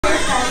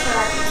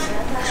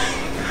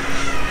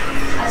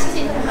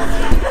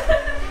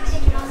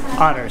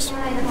Otters.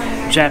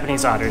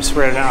 Japanese otters.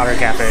 We're at an otter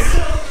cafe.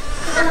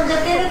 寝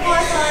てる子は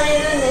触れ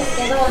るんです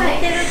けど、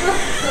寝てると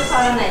触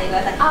らないでく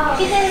ださい。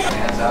起きてる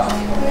あ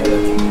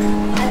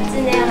っち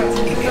ね、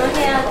自分の部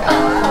屋と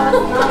あん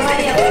ま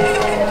りテ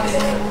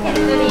リ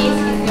トリー意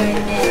識しておい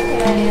て手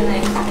が入れない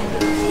ようにし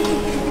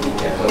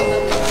てる。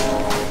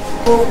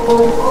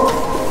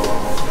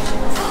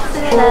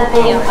それダメ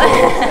よ。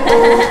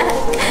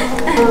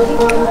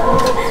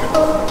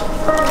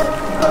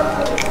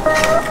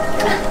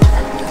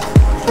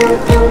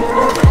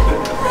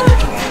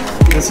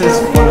This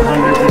is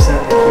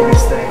 100% the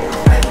cutest thing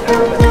I've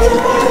ever been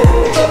to.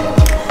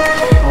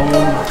 Oh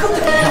my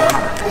god.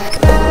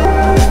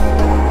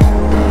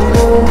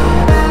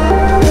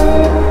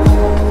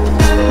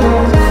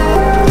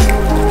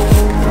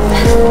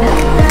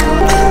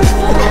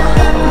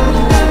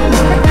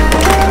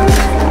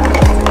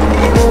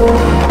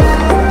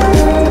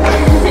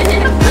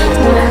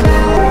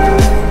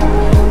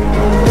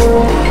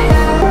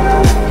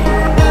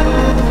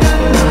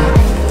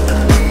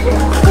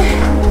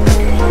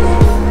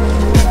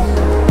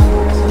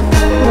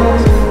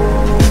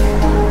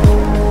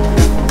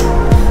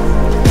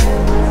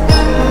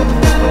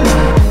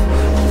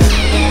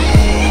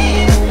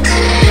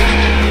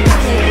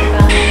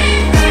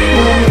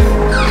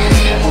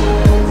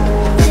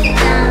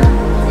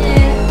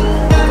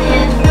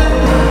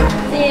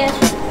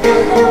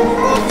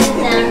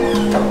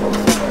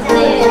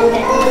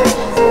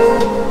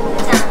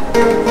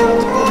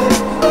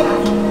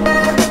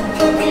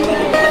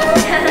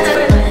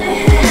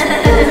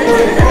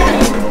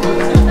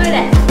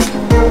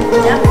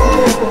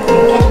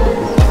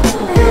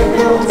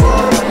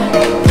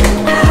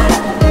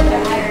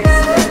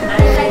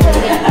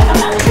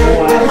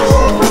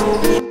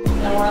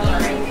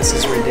 This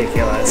is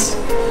ridiculous.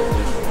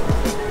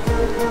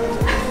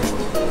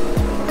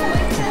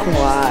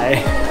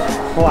 Why?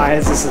 Why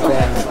is this a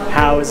thing?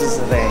 How is this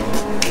a thing?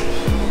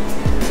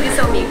 Please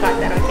tell me you caught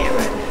that on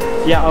camera.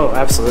 Yeah, oh,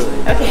 absolutely.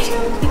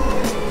 Okay.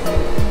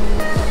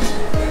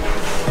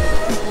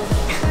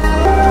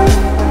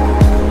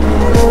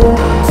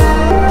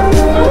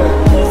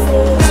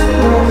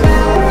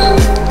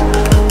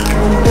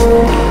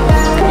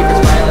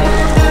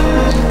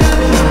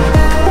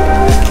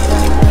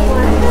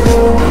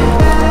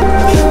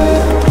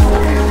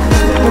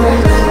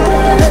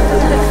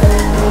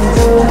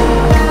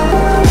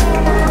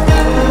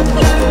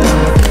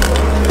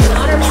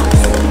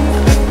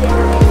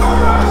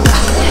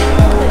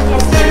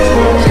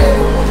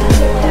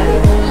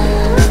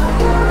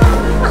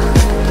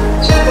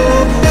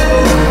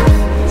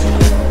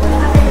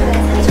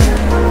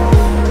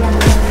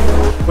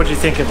 What do you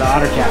think of the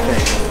Otter Cafe?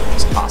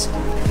 It's awesome.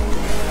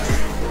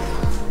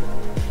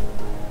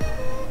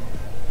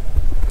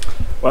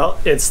 Well,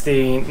 it's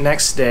the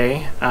next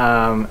day.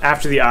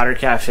 After the Otter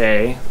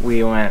Cafe,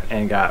 we went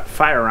and got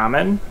fire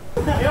ramen.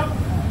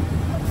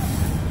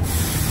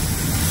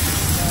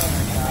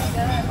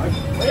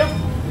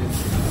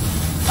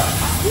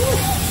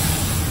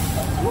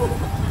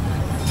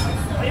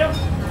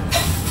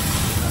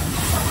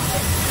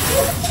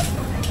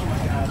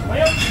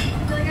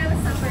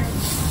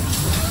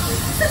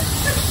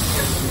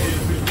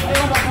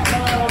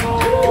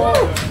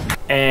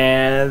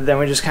 And then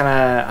we just kind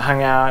of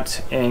hung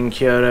out in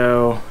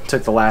Kyoto,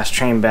 took the last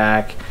train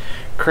back,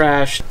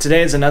 crashed.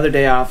 Today is another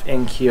day off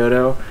in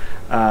Kyoto.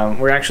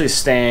 We're actually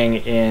staying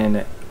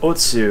in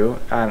Otsu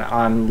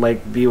on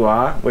Lake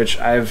Biwa, which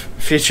I've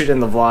featured in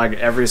the vlog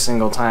every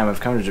single time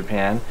I've come to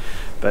Japan,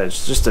 but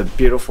it's just a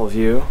beautiful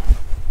view.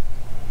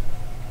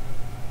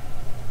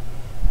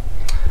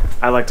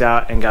 I lucked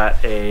out and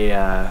got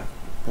a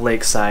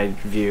lakeside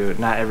view.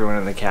 Not everyone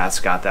in the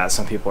cast got that.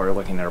 Some people are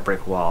looking at a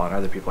brick wall and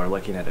other people are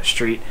looking at a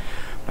street.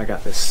 I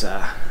got this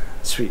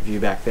sweet view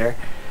back there.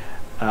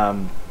 We're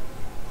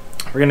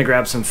gonna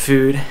grab some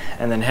food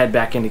and then head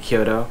back into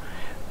Kyoto,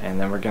 and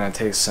then we're gonna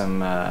take some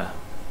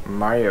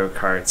Mario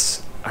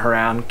Karts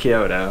around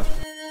Kyoto.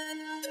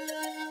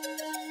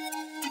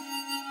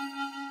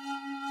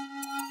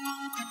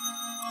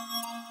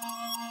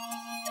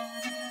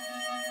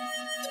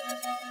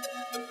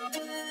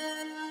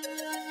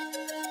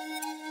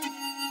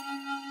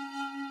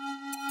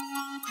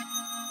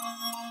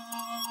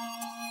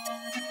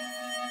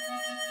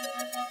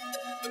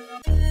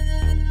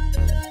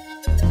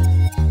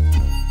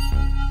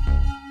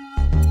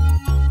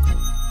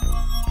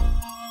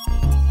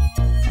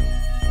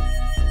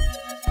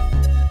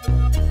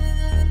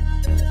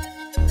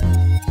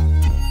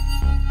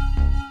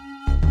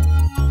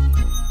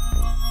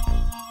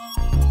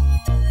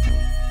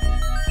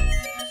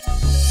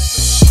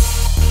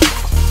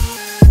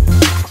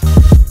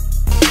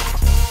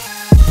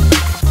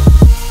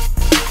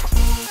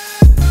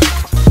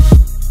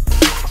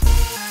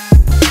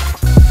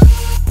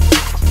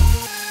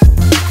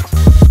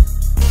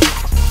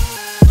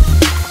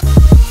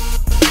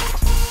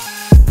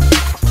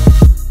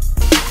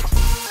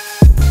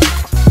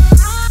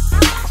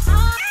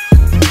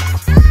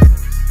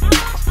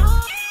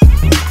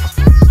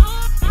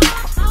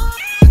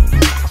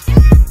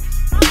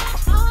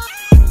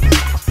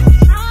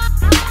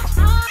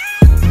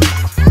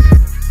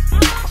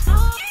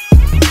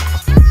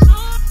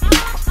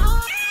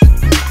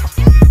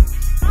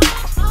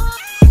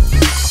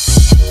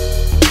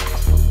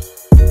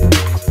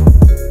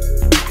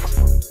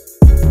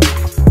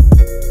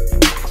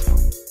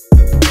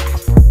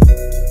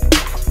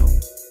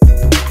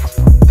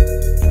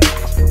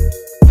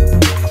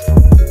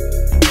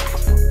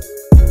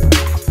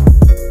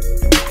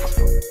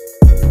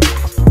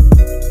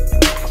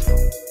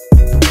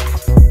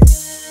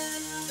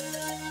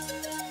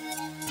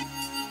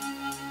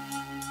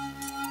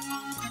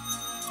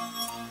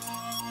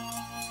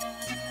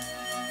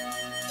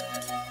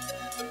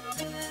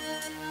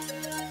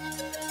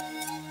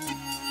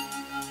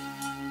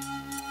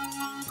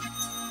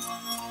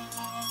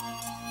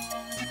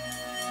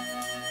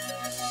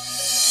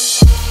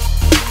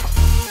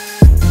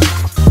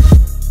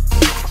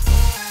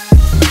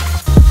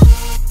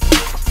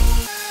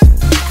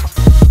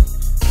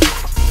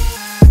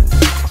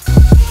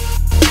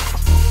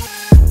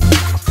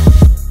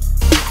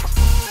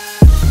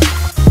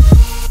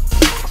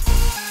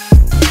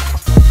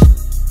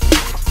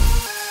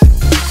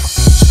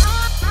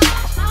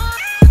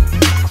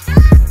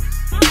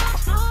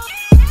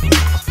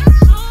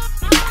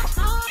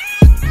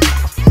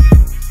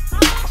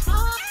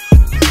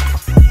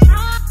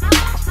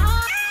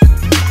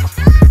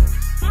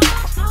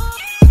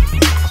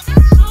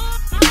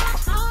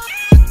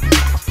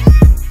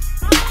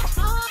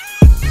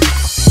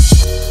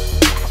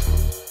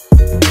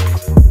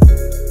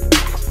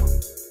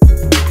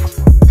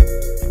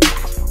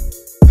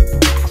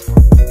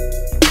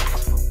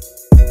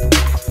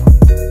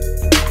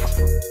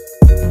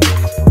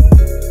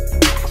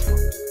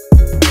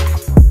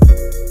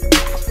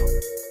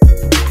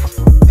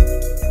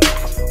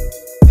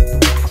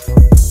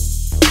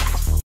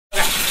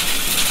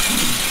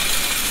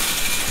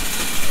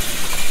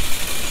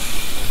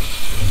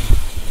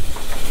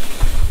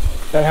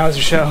 How was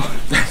your show?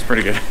 It's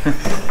pretty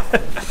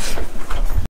good.